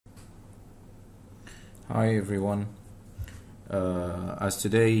Hi everyone. As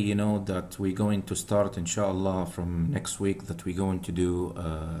today you know that we're going to start inshallah from next week that we're going to do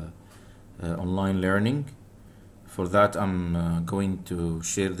online learning. For that I'm going to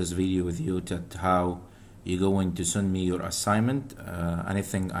share this video with you that how you're going to send me your assignment.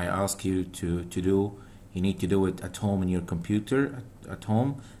 Anything I ask you to do, you need to do it at home in your computer at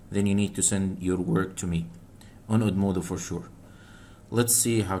home. Then you need to send your work to me on Edmodo for sure. Let's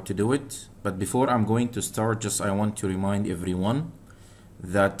see how to do it. But before I'm going to start, just I want to remind everyone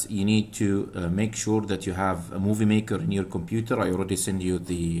that you need to make sure that you have a movie maker in your computer. I already sent you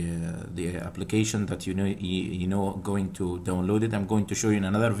the application that you know going to download it. I'm going to show you in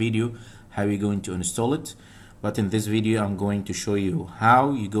another video how you're going to install it. But in this video, I'm going to show you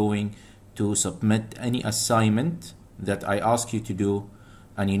how you're going to submit any assignment that I ask you to do,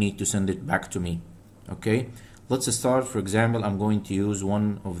 and you need to send it back to me. Okay. Let's start. For example, I'm going to use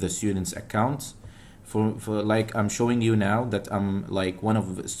one of the students' accounts. For like I'm showing you now that I'm like one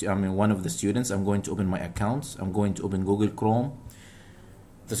of the students. I'm going to open my accounts. I'm going to open Google Chrome.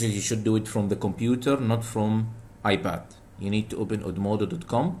 This is, you should do it from the computer, not from iPad. You need to open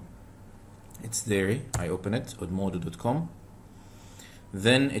edmodo.com. It's there. I open it, edmodo.com.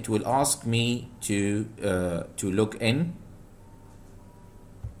 Then it will ask me to log in.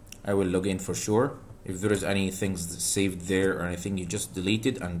 I will log in for sure. If there is any things saved there or anything, you just delete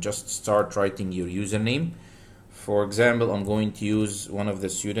it and just start writing your username. For example, I'm going to use one of the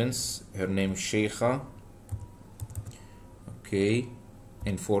students. Her name is Sheikha. Okay,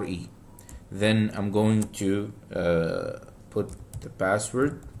 in 4E. Then I'm going to put the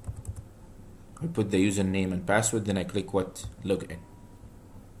password. I put the username and password. Then I click what? Login.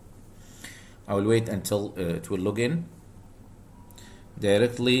 I will wait until it will log in.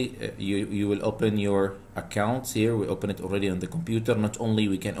 Directly you will open your accounts here. We open it already on the computer. Not only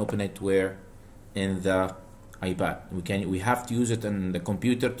we can open it where in the iPad, we have to use it on the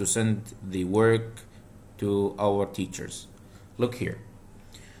computer to send the work to our teachers. Look here,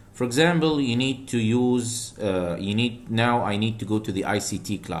 for example, you need to use I need to go to the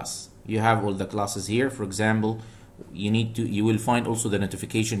ICT class. You have all the classes here. For example, you will find also the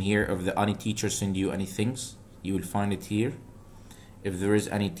notification here of the any teacher send you any things. You will find it here. If there is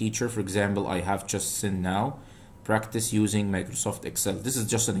any teacher, for example, I have just sent now, practice using Microsoft Excel. This is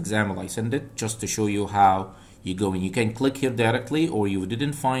just an example. I send it just to show you how you go in. You can click here directly, or you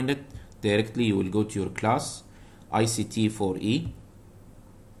didn't find it directly, you will go to your class, ICT 4E.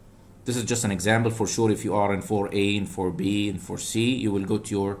 This is just an example for sure. If you are in 4A, and 4B, and 4C, you will go to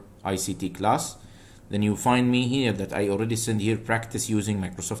your ICT class. Then you find me here that I already sent here, practice using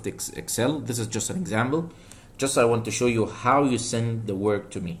Microsoft Excel. This is just an example. Just I want to show you how you send the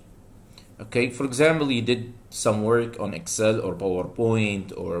work to me. Okay, for example, you did some work on Excel or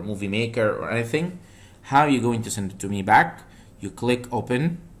PowerPoint or Movie Maker or anything. How are you going to send it to me back? You click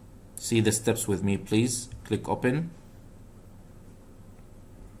open. See the steps with me, please. Click open.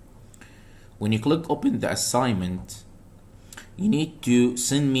 When you click open the assignment, you need to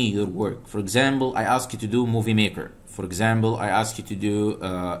send me your work. For example, I ask you to do Movie Maker. For example, I ask you to do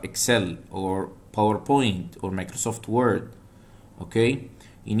Excel or PowerPoint or Microsoft Word. Okay,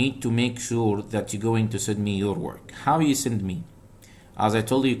 you need to make sure that you're going to send me your work. How you send me? As I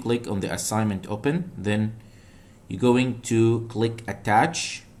told you, click on the assignment open, then you're going to click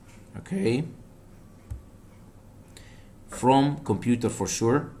attach. Okay, from computer for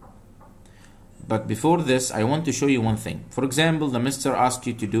sure. But before this, I want to show you one thing. For example, the mister asked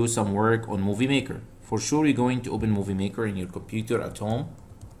you to do some work on Movie Maker. For sure, you're going to open Movie Maker in your computer at home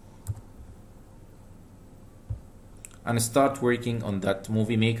and start working on that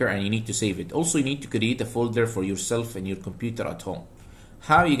Movie Maker, and you need to save it. Also, you need to create a folder for yourself in your computer at home.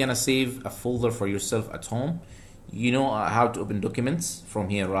 How are you gonna save a folder for yourself at home? You know how to open documents from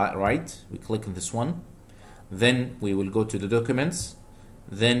here, right? We click on this one. Then we will go to the documents.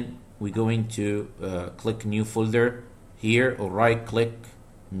 Then we're going to click new folder here, or right click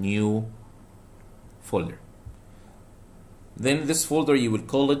new folder. Then this folder you will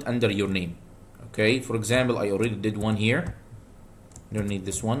call it under your name. Okay, for example, I already did one here. Don't need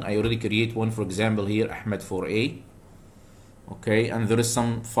this one. I already create one, for example, here, Ahmed 4A. Okay, and there is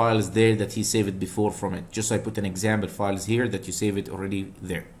some files there that he saved before from it. Just I put an example files here that you save it already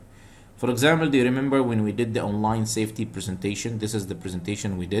there. For example, do you remember when we did the online safety presentation? This is the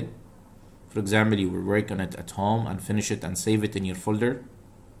presentation we did. For example, you will work on it at home and finish it and save it in your folder.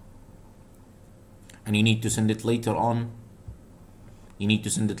 And you need to send it later on. You need to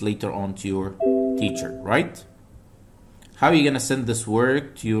send it later on to your teacher, right? How are you gonna send this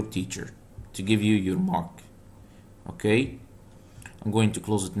work to your teacher to give you your mark? Okay, I'm going to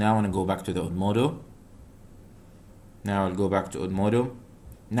close it now and go back to the Edmodo. Now I'll go back to Edmodo.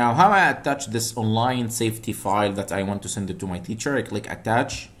 Now how I attach this online safety file that I want to send it to my teacher, I click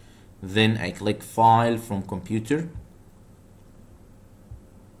attach, then I click file from computer.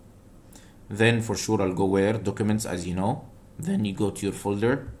 Then for sure I'll go where? Documents, as you know. Then you go to your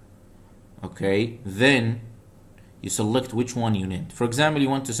folder. Okay, then you select which one you need. For example, you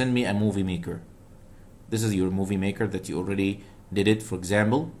want to send me a movie maker. This is your movie maker that you already did it, for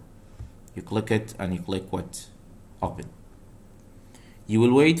example. You click it and you click what? Open. You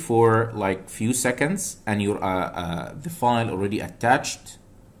will wait for like few seconds and your the file already attached,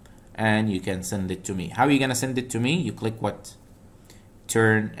 and you can send it to me. How are you gonna send it to me? You click what?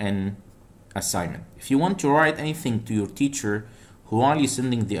 Turn in assignment. If you want to write anything to your teacher while you're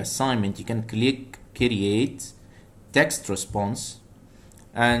sending the assignment, you can click create text response,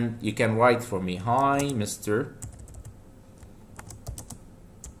 and you can write for me, hi Mr.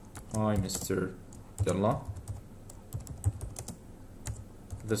 Yalla,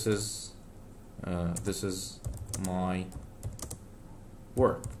 this is my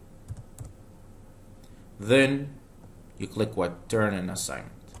work. Then you click what? Turn in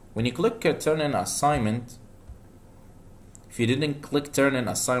assignment. When you click turn in assignment, if you didn't click turn in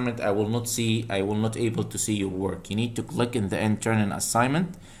assignment, I will not able to see your work. You need to click in the end turn in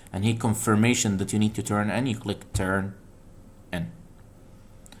assignment and hit confirmation that you need to turn in. You click turn in.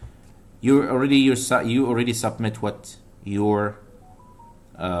 You already submit what? Your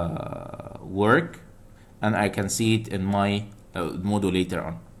work, and I can see it in my Edmodo later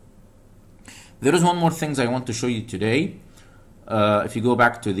on. There is one more thing I want to show you today. If you go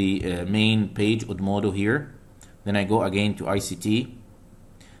back to the main page Edmodo here, then I go again to ICT,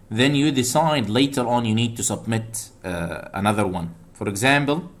 then you decide later on you need to submit another one. For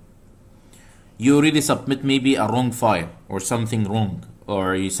example, you already submit maybe a wrong file or something wrong,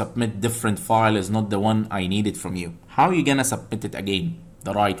 or you submit different file is not the one I needed from you. How are you gonna submit it again,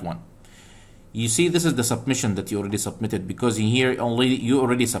 the right one? You see, this is the submission that you already submitted, because in here you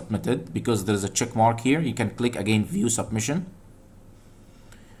already submitted, because there's a check mark here. You can click again view submission,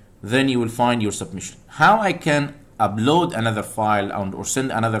 then you will find your submission. How I can upload another file or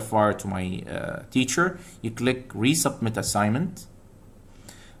send another file to my teacher? You click resubmit assignment,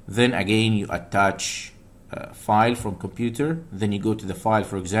 then again you attach file from computer, then you go to the file.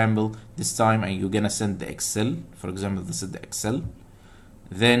 For example, this time you're gonna send the Excel. For example, this is the Excel.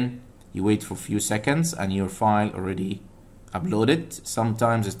 Then you wait for a few seconds and your file already uploaded.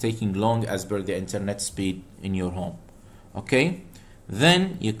 Sometimes it's taking long as per the internet speed in your home. Okay,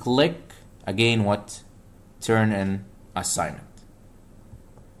 then you click again what? Turn in assignment.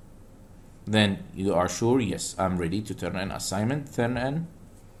 Then you are sure, yes, I'm ready to turn in assignment, turn in,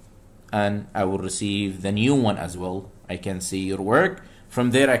 and I will receive the new one as well. I can see your work.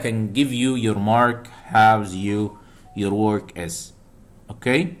 From there I can give you your mark, how your work is.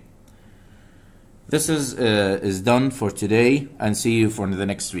 Okay, this is done for today, and see you for the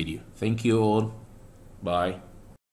next video. Thank you all. Bye.